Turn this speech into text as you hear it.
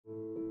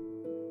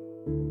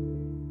Hi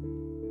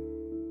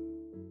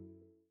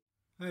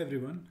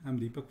everyone, I'm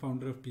Deepak,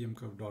 founder of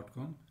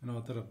pmcurve.com and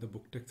author of the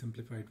book Tech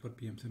Simplified for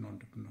PMs and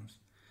Entrepreneurs.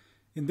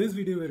 In this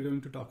video, we're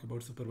going to talk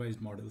about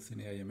supervised models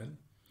in AI/ML.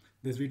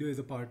 This video is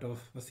a part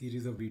of a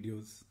series of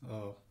videos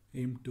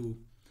aimed to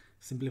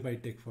simplify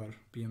tech for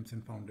PMs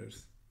and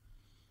founders.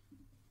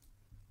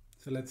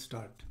 So let's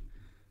start.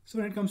 So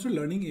when it comes to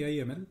learning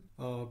AI/ML,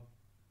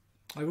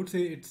 I would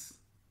say it's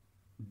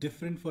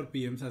different for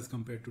PMs as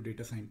compared to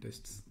data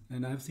scientists.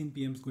 And I've seen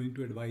PMs going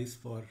to advice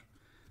for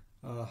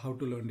how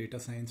to learn data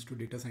science to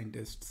data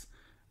scientists.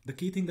 The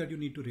key thing that you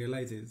need to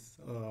realize is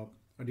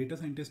a data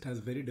scientist has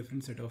very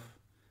different set of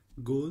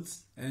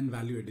goals and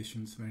value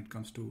additions when it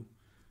comes to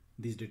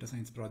these data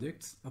science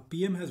projects. A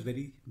PM has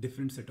very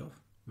different set of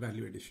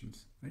value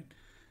additions, right?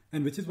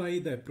 And which is why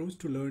the approach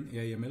to learn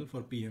AI/ML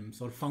for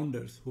PMs or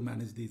founders who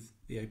manage these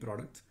AI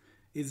products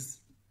is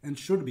and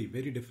should be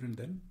very different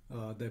than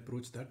the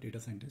approach that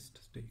data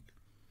scientists take.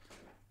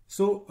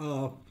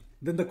 So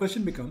then the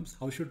question becomes,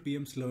 how should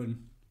PMs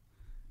learn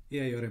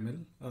AI or ML?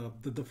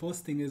 The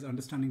first thing is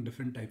understanding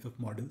different types of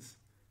models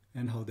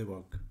and how they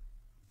work,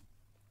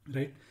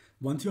 right?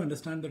 Once you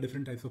understand the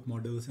different types of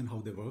models and how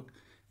they work,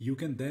 you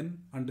can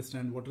then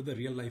understand what are the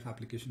real life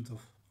applications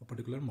of a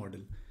particular model.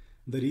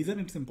 The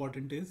reason it's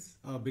important is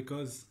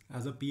because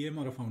as a PM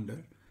or a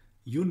founder,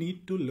 you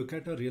need to look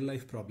at a real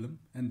life problem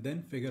and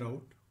then figure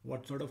out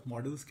what sort of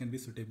models can be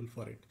suitable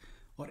for it.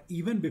 Or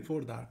even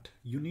before that,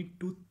 you need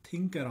to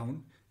think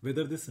around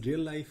whether this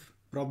real life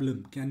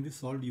problem can be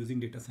solved using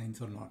data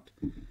science or not.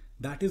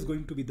 That is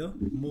going to be the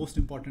most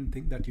important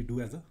thing that you do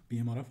as a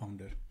PM or a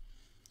founder.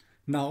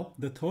 Now,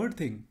 the third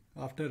thing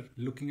after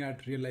looking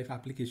at real life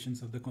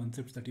applications of the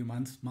concepts that you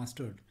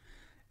mastered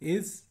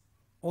is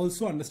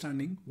also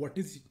understanding what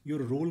is your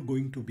role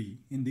going to be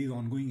in these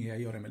ongoing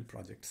AI or ML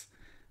projects,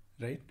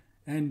 right?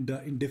 And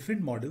in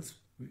different models,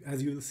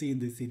 as you will see in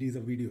this series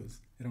of videos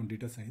around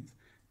data science,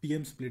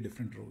 PMs play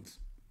different roles.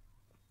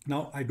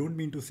 Now, I don't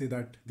mean to say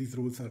that these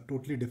roles are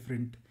totally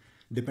different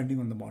depending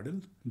on the model.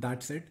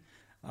 That said,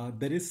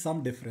 there is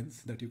some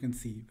difference that you can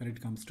see when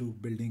it comes to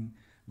building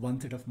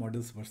one set of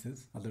models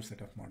versus other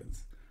set of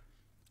models.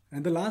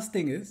 And the last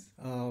thing is,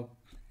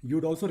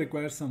 you'd also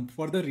require some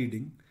further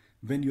reading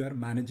when you are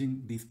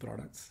managing these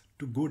products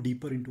to go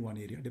deeper into one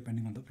area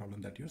depending on the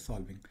problem that you're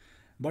solving.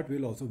 But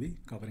we'll also be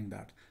covering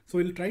that. So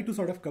we'll try to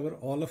sort of cover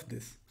all of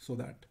this so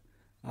that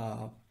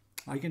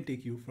I can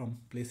take you from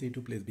place A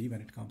to place B when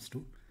it comes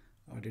to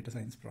data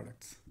science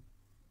products.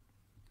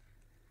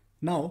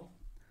 Now,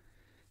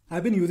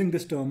 I've been using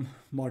this term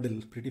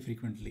model pretty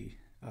frequently.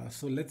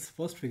 So let's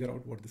first figure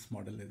out what this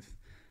model is.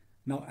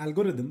 Now,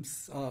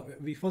 algorithms,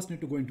 we first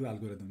need to go into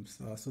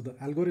algorithms. So the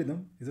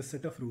algorithm is a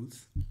set of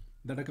rules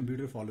that a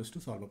computer follows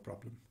to solve a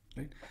problem,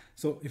 right?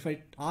 So if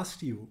I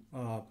asked you,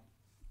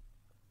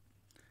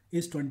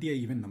 is 20 a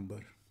even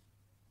number?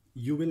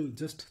 You will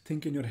just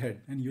think in your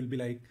head and you'll be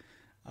like,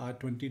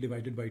 20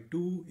 divided by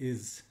 2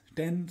 is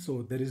 10.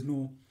 So there is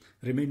no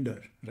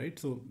remainder, right?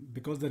 So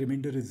because the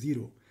remainder is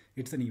 0,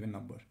 it's an even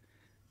number.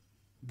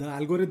 The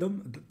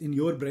algorithm in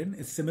your brain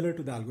is similar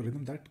to the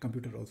algorithm that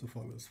computer also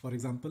follows. For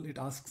example, it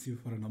asks you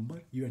for a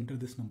number, you enter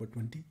this number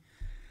 20.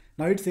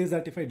 Now it says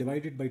that if I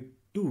divide it by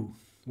 2,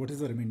 what is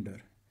the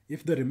remainder?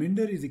 If the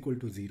remainder is equal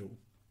to 0,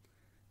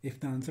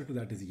 if the answer to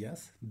that is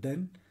yes,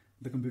 then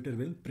the computer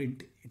will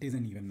print it is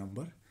an even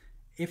number.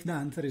 If the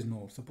answer is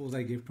no, suppose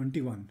I gave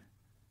 21,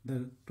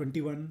 the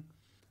 21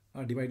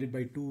 divided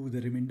by 2,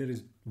 the remainder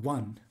is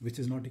 1, which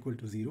is not equal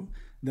to 0,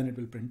 then it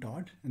will print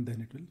odd and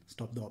then it will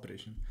stop the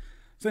operation.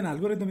 So an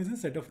algorithm is a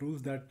set of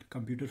rules that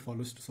computer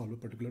follows to solve a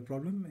particular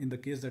problem. In the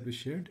case that we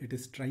shared, it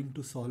is trying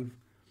to solve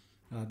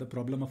the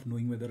problem of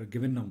knowing whether a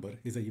given number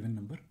is an even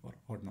number or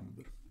odd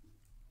number.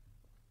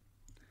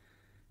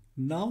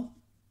 Now,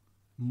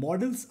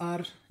 models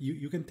are,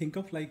 you can think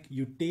of like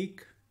you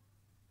take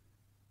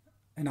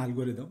an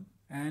algorithm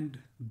and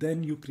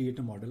then you create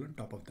a model on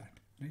top of that,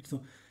 right?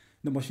 So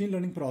the machine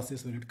learning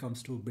process when it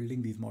comes to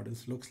building these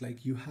models looks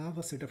like you have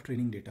a set of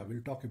training data.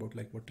 We'll talk about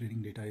like what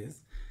training data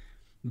is.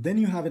 Then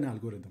you have an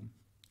algorithm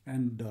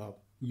and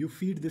you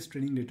feed this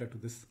training data to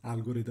this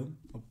algorithm,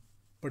 a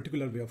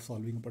particular way of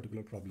solving a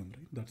particular problem,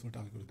 right? That's what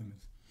algorithm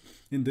is.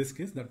 In this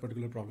case, that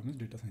particular problem is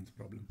data science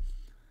problem.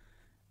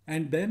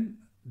 And then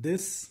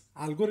this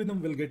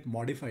algorithm will get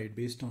modified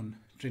based on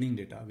training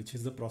data, which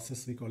is the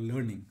process we call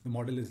learning. The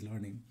model is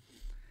learning.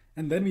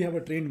 And then we have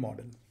a trained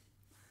model.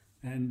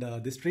 And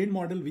this trained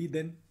model, we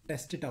then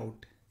test it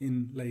out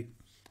in like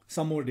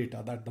some more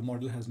data that the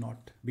model has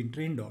not been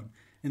trained on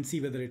and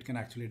see whether it can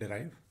actually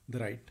derive the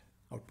right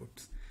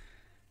outputs.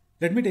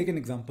 Let me take an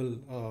example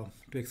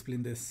to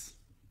explain this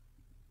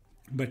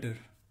better.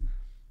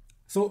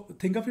 So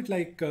think of it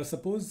like,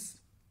 suppose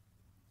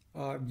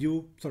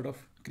you sort of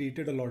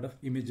created a lot of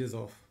images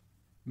of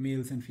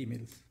males and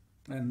females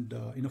and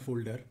in a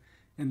folder,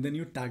 and then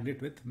you tagged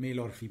it with male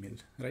or female,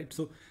 right?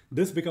 So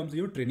this becomes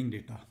your training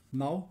data.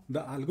 Now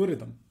the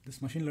algorithm,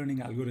 this machine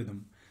learning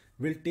algorithm,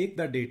 will take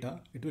that data,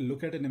 it will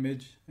look at an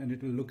image and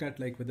it will look at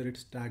like whether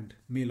it's tagged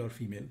male or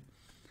female.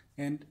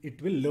 and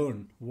it will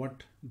learn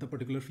what the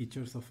particular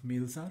features of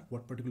males are,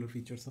 what particular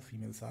features of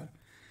females are.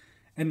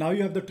 And now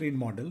you have the trained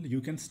model.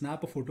 You can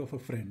snap a photo of a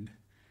friend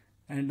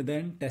and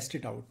then test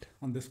it out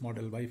on this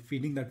model by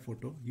feeding that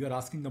photo. You are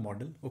asking the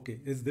model, okay,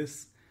 is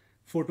this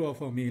photo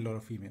of a male or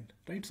a female,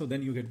 right? So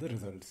then you get the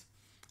results.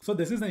 So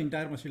this is the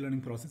entire machine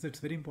learning process. It's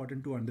very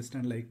important to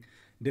understand like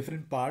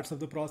different parts of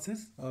the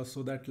process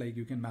so that like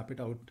you can map it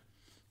out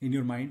in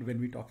your mind when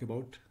we talk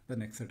about the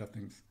next set of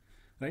things,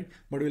 right?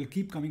 But we'll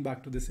keep coming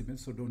back to this image,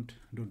 so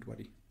don't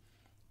worry.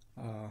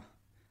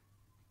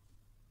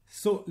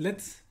 So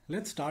let's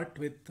start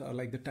with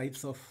like the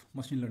types of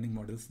machine learning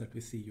models that we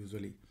see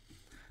usually.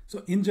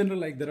 So in general,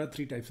 like there are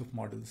three types of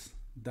models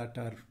that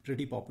are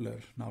pretty popular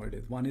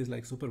nowadays. One is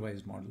like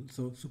supervised model.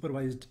 So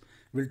supervised,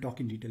 we'll talk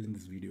in detail in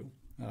this video.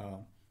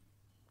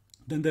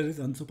 Then there is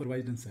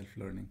unsupervised and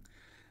self-learning.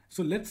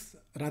 So let's,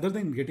 rather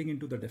than getting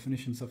into the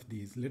definitions of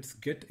these, let's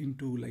get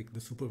into like the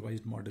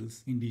supervised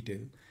models in detail.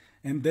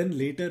 And then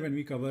later when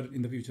we cover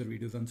in the future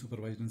videos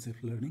unsupervised and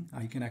self-learning,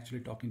 I can actually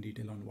talk in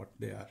detail on what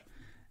they are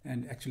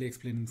and actually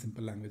explain in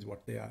simple language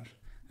what they are,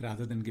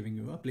 rather than giving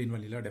you a plain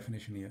vanilla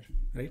definition here,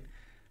 right?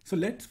 So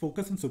let's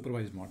focus on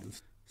supervised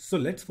models. So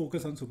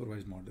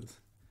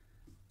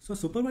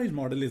supervised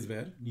model is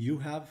where you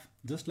have,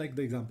 just like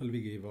the example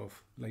we gave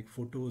of like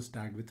photos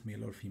tagged with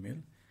male or female.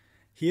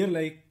 Here,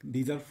 like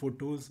these are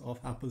photos of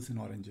apples and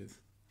oranges,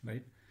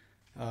 right?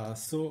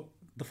 So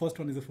the first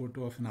one is a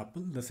photo of an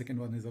apple. The second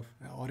one is of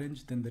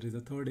orange. Then there is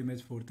a third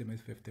image, fourth image,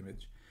 fifth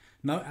image.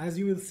 Now, as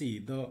you will see,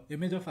 the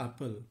image of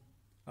apple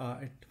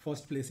at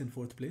first place and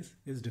fourth place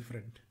is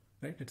different,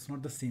 right? It's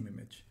not the same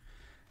image.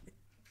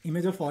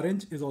 Image of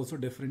orange is also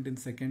different in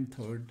second,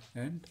 third,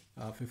 and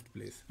fifth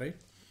place, right?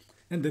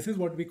 And this is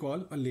what we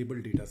call a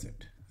labeled data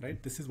set,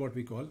 right? This is what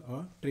we call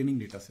a training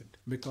data set,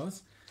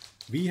 because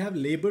we have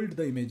labeled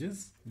the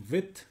images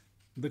with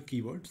the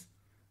keywords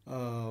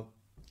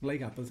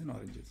like apples and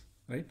oranges,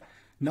 right?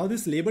 Now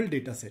this labeled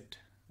data set,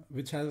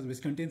 which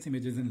contains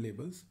images and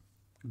labels,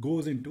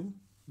 goes into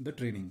the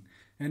training.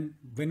 And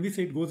when we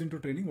say it goes into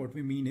training, what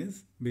we mean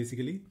is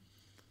basically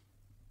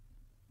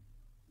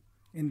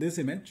in this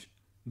image,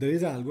 there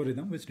is an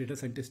algorithm which data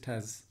scientist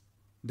has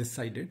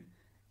decided,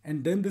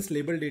 and then this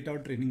labeled data or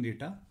training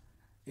data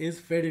is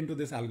fed into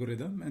this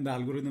algorithm, and the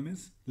algorithm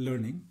is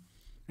learning,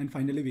 and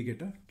finally we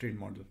get a trained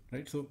model,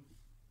 right? So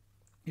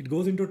it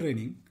goes into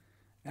training,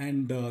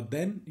 and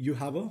then you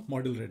have a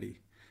model ready.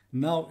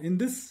 Now in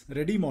this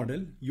ready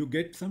model, you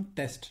get some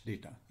test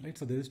data, right?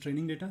 So there is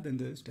training data, then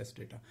there is test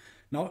data.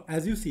 Now,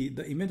 as you see,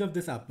 the image of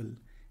this apple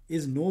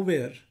is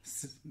nowhere,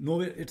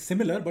 it's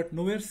similar, but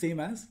nowhere same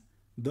as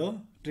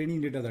the training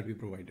data that we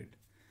provided,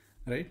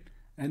 right?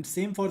 And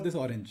same for this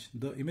orange.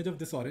 The image of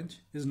this orange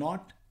is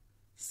not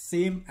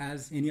same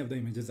as any of the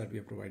images that we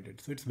have provided.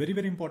 So it's very,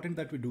 very important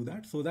that we do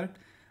that, so that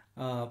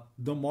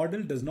the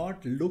model does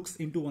not looks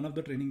into one of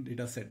the training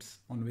data sets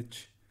on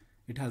which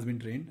it has been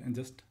trained and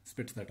just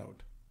spits that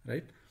out,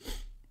 right?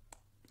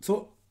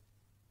 So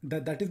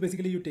that is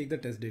basically you take the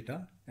test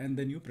data and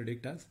then you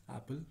predict as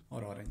apple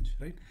or orange,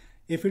 right?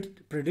 If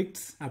it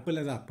predicts apple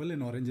as apple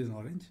and orange is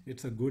orange,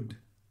 it's a good,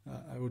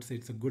 I would say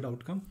it's a good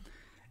outcome.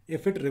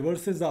 If it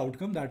reverses the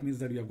outcome, that means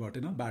that you have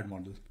gotten a bad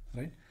model,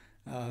 right?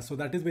 So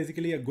that is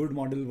basically a good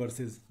model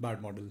versus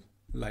bad model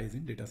lies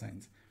in data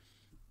science.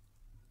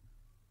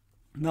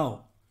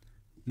 Now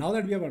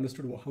that we have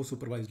understood how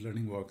supervised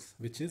learning works,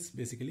 which is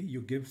basically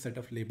you give set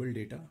of labeled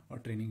data or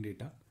training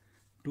data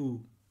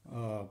to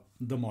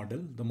the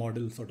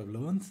model sort of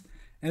learns,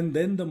 and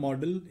then the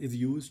model is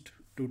used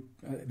to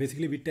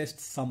basically we take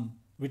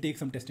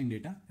some testing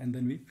data and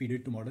then we feed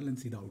it to model and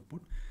see the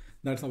output.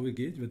 That's how we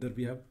gauge whether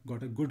we have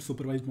got a good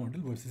supervised model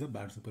versus a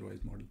bad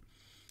supervised model.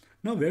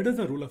 Now, where does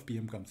the role of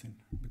PM comes in?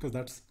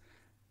 Because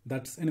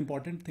that's an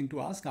important thing to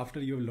ask after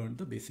you have learned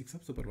the basics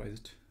of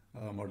supervised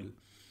model.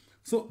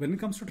 So when it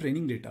comes to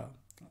training data,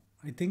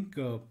 I think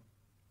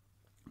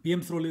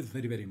PM's role is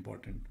very, very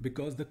important,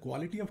 because the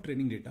quality of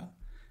training data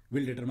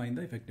will determine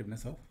the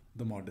effectiveness of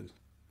the model,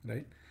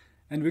 right?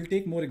 And we'll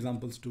take more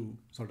examples to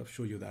sort of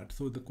show you that.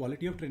 So the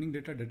quality of training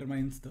data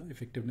determines the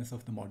effectiveness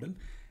of the model,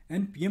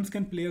 and PMs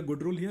can play a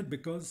good role here,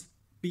 because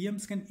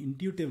PMs can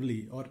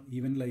intuitively, or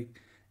even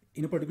like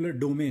in a particular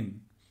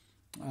domain,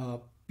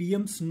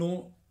 PMs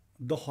know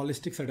the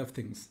holistic set of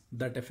things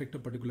that affect a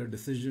particular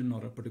decision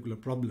or a particular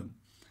problem,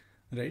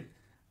 right?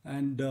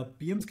 And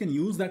PMs can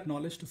use that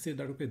knowledge to say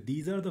that, okay,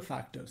 these are the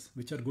factors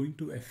which are going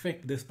to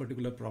affect this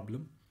particular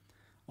problem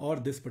or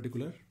this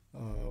particular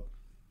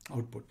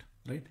output,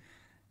 right?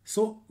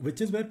 So,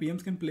 which is where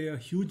PMs can play a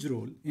huge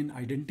role in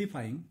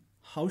identifying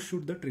how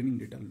should the training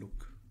data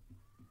look,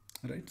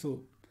 right?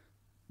 So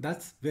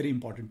that's very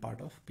important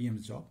part of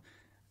PM's job,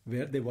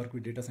 where they work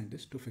with data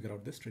scientists to figure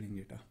out this training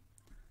data.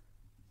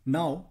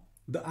 Now,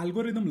 the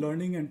algorithm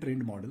learning and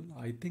trained model,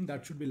 I think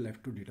that should be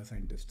left to data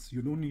scientists.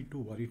 You don't need to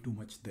worry too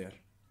much there,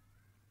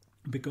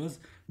 because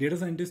data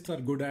scientists are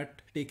good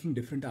at taking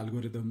different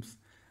algorithms,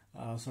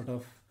 sort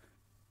of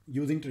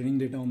using training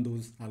data on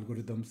those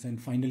algorithms,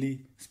 and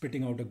finally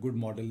spitting out a good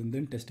model and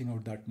then testing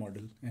out that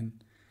model and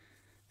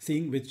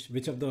seeing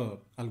which of the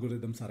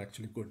algorithms are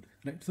actually good,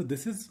 right? So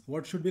this is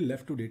what should be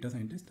left to data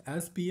scientists.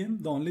 As PM,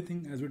 the only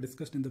thing, as we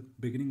discussed in the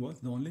beginning, was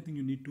the only thing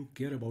you need to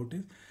care about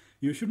is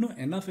you should know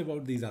enough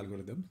about these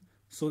algorithms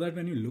so that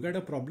when you look at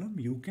a problem,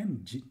 you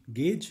can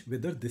gauge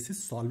whether this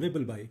is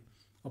solvable by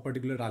a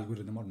particular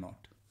algorithm or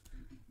not,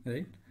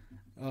 right?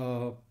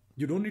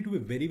 You don't need to be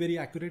very, very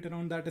accurate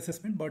around that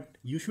assessment, but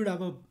you should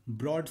have a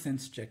broad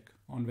sense check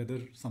on whether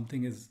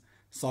something is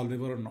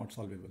solvable or not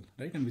solvable,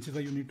 right? And which is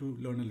why you need to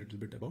learn a little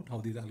bit about how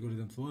these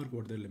algorithms work,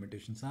 what their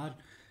limitations are,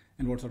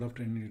 and what sort of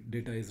training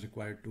data is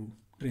required to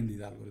train these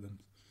algorithms.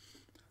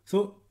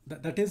 So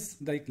that is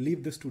like,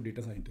 leave this to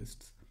data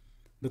scientists.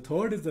 The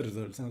third is the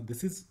results. Now,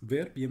 this is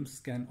where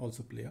PMs can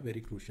also play a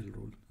very crucial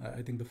role.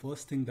 I think the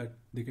first thing that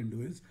they can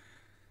do is,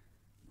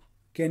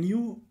 can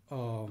you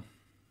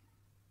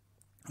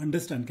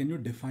understand, can you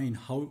define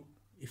how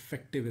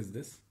effective is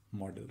this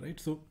model, right?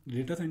 So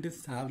data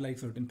scientists have like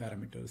certain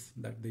parameters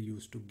that they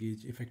use to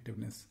gauge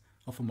effectiveness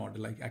of a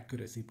model, like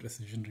accuracy,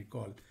 precision,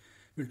 recall.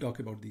 We'll talk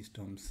about these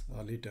terms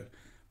later.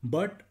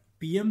 But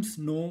PMs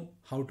know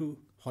how to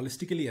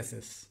holistically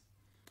assess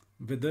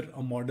whether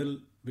a model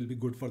will be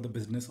good for the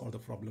business or the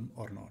problem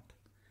or not.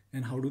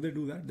 And how do they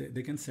do that?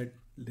 They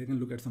can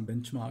look at some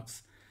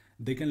benchmarks.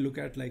 They can look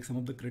at like some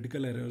of the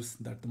critical errors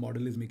that the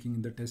model is making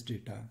in the test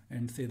data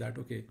and say that,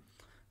 okay,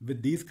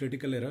 with these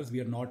critical errors, we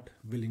are not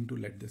willing to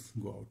let this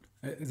go out.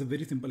 As a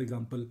very simple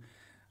example,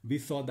 we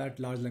saw that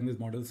large language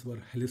models were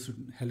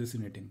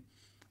hallucinating,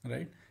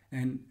 right?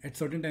 And at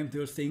certain times, they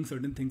were saying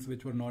certain things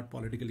which were not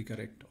politically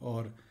correct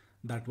or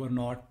that were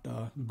not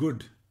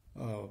good,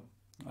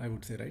 I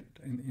would say, right?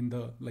 In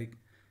the like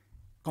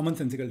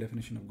commonsensical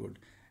definition of good.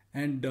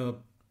 And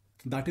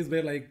that is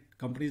where like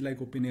companies like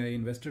OpenAI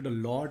invested a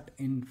lot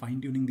in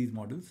fine-tuning these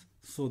models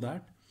so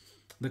that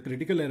the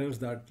critical errors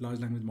that large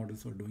language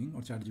models were doing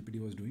or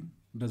ChatGPT was doing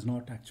does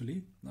not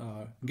actually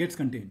gets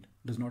contained,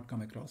 does not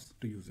come across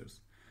to users.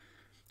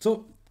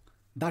 So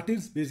that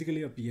is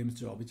basically a PM's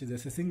job, which is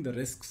assessing the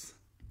risks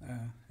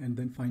and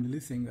then finally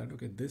saying that,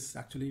 okay, this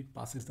actually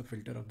passes the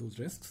filter of those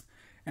risks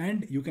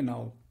and you can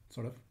now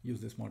sort of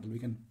use this model. We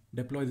can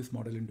deploy this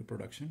model into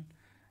production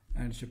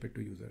and ship it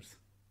to users,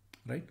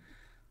 right?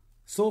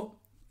 So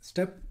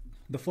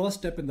the first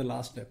step and the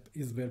last step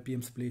is where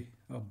PMs play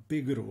a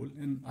big role.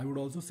 And I would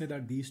also say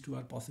that these two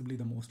are possibly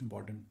the most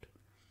important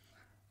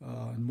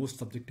and most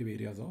subjective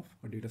areas of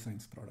a data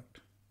science product,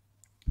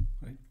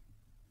 right?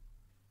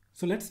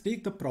 So let's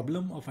take the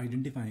problem of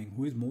identifying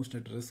who is most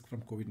at risk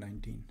from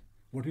COVID-19.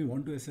 What we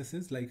want to assess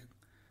is like,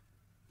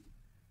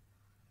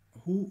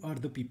 who are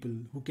the people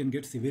who can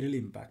get severely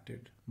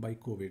impacted by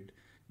COVID,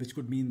 which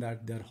could mean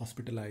that they're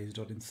hospitalized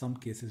or in some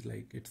cases,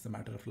 like it's a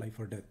matter of life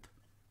or death,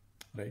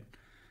 right?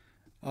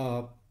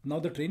 Now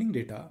the training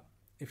data,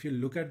 if you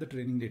look at the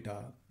training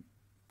data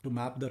to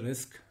map the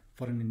risk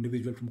for an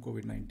individual from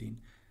COVID-19,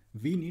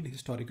 we need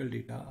historical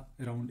data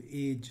around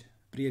age,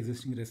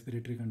 pre-existing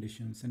respiratory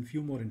conditions, and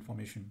few more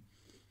information.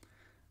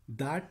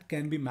 That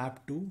can be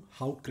mapped to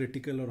how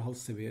critical or how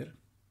severe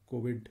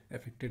COVID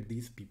affected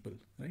these people,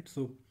 right?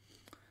 So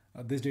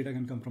this data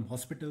can come from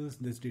hospitals,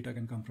 this data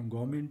can come from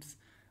governments,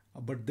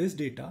 but this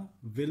data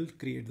will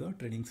create the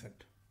training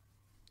set,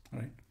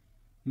 right?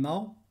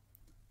 Now,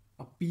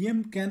 a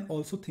PM can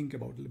also think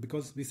about,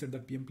 because we said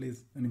that PM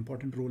plays an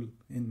important role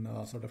in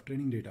sort of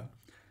training data,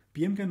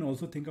 PM can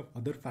also think of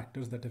other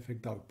factors that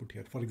affect the output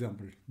here. For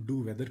example,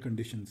 do weather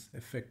conditions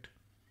affect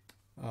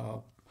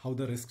how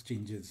the risk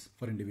changes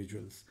for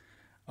individuals?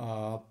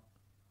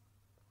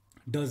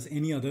 Does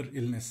any other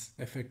illness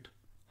affect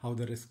how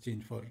the risk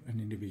change for an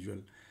individual?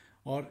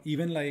 Or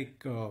even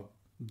like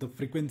the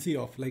frequency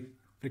of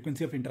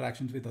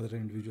interactions with other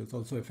individuals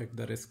also affect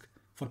the risk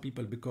for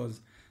people, because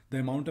the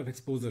amount of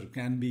exposure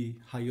can be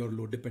high or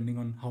low depending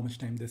on how much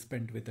time they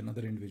spent with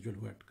another individual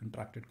who had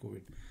contracted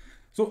COVID.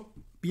 So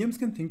PMs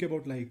can think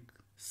about like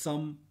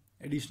some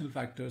additional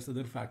factors,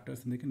 other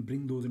factors, and they can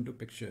bring those into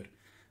picture.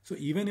 So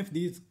even if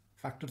these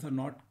factors are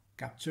not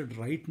captured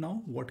right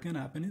now, what can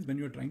happen is when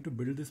you're trying to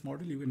build this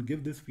model, you can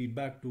give this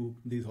feedback to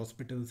these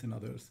hospitals and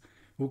others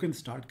who can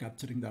start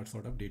capturing that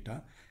sort of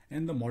data,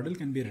 and the model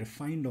can be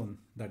refined on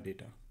that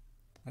data,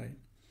 right?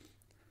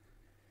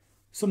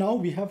 So now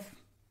we have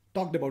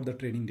talked about the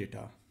training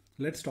data.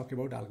 Let's talk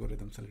about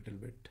algorithms a little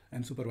bit,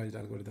 and supervised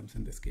algorithms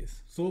in this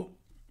case. So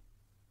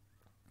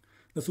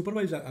the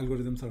supervised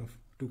algorithms are of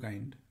two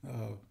kinds,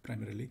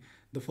 primarily.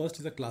 The first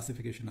is a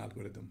classification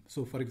algorithm.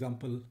 So for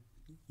example,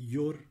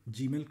 your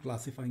Gmail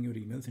classifying your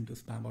emails into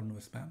spam or no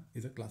spam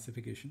is a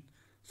classification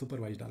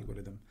supervised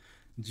algorithm.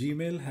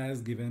 Gmail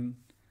has given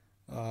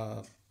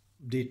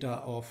data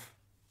of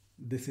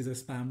this is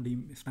a spam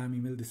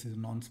email, this is a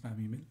non-spam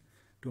email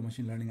to a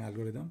machine learning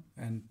algorithm,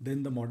 and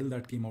then the model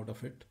that came out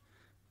of it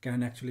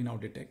can actually now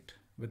detect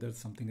whether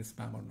something is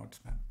spam or not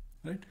spam,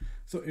 right?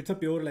 So it's a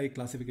pure like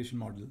classification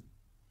model.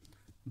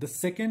 The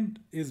second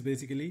is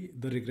basically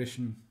the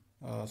regression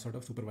sort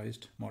of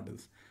supervised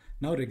models.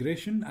 Now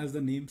regression, as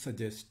the name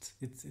suggests,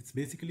 it's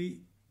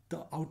basically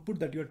the output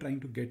that you're trying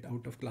to get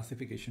out of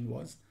classification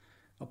was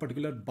a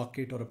particular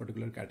bucket or a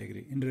particular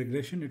category. In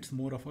regression, it's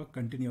more of a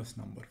continuous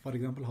number. For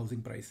example,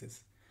 housing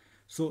prices.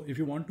 So if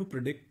you want to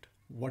predict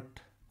what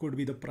could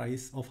be the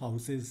price of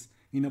houses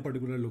in a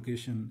particular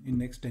location in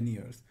next 10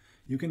 years,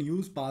 you can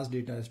use past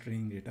data as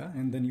training data,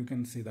 and then you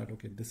can say that,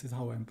 okay, this is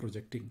how I'm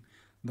projecting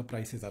the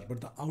prices are.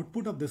 But the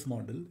output of this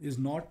model is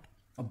not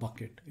a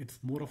bucket. It's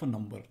more of a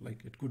number.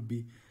 Like it could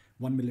be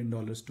 $1 million,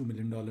 $2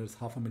 million,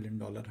 $500,000,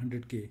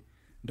 $100K,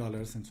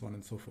 and so on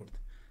and so forth.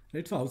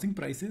 Right? So housing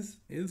prices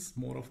is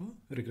more of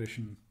a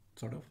regression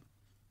sort of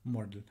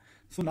model.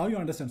 So now you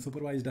understand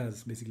supervised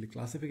as basically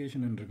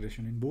classification and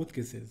regression. In both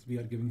cases, we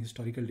are giving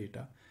historical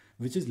data,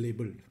 which is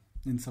labeled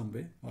in some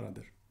way or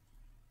other.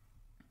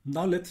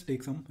 Now let's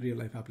take some real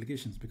life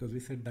applications, because we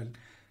said that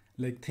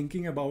like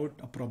thinking about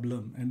a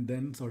problem and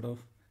then sort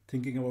of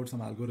thinking about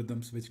some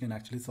algorithms which can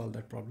actually solve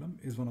that problem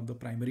is one of the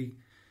primary,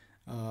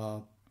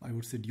 I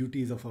would say,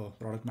 duties of a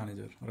product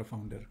manager or a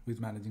founder who is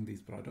managing these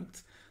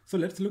products. So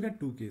let's look at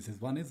two cases.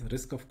 One is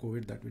risk of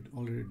COVID that we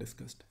already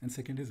discussed, and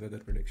second is weather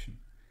prediction.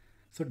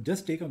 So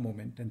just take a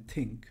moment and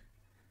think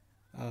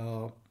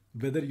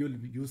whether you'll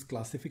use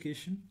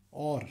classification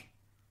or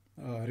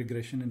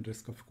regression in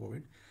risk of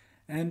COVID,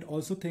 and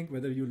also think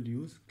whether you'll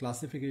use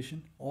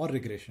classification or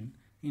regression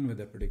in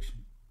weather prediction.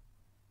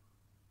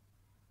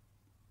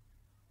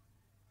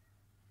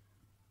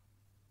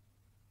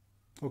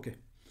 Okay.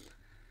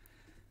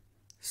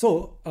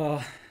 So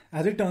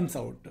as it turns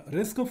out,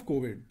 risk of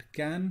COVID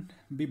can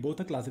be both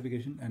a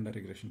classification and a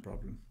regression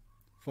problem.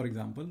 For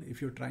example,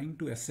 if you're trying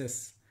to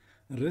assess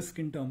risk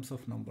in terms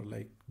of number,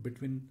 like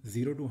between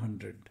 0 to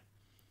 100,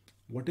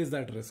 what is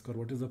that risk or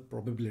what is the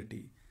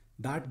probability?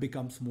 That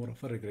becomes more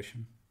of a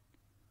regression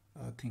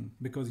thing,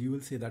 because you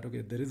will say that,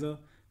 okay, there is a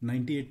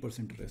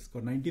 98% risk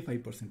or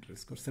 95%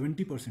 risk or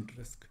 70%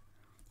 risk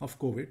of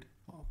COVID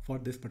for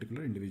this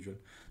particular individual.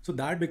 So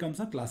that becomes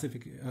a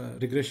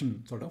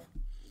regression sort of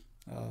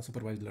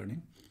supervised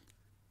learning.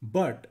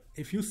 But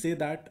if you say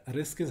that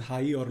risk is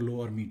high or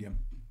low or medium,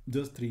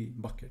 just three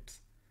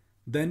buckets,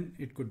 then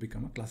it could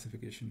become a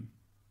classification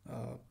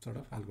sort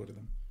of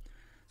algorithm.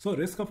 So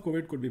risk of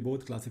COVID could be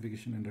both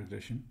classification and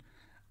regression.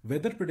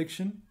 Weather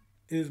prediction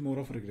is more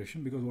of a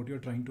regression, because what you're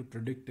trying to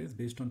predict is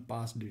based on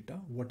past data.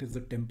 What is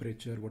the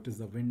temperature? What is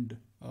the wind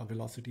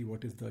velocity?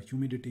 What is the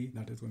humidity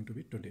that is going to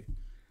be today?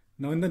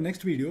 Now in the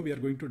next video, we are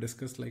going to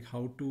discuss like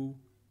how to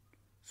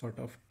sort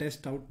of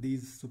test out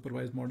these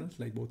supervised models,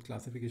 like both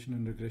classification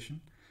and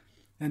regression,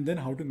 and then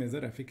how to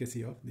measure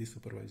efficacy of these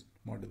supervised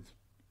models.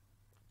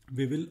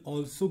 We will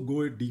also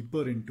go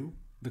deeper into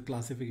the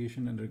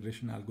classification and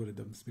regression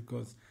algorithms,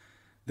 because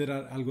there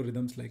are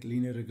algorithms like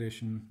linear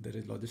regression, there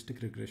is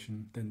logistic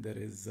regression, then there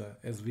is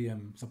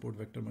SVM, support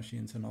vector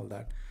machines and all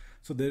that.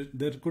 So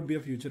there could be a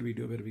future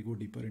video where we go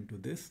deeper into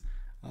this.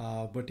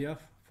 But yeah,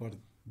 for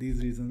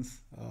these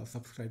reasons,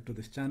 subscribe to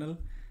this channel,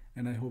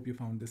 and I hope you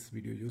found this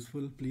video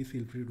useful. Please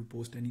feel free to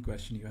post any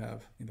question you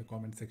have in the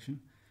comment section.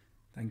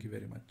 Thank you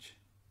very much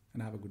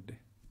and have a good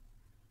day.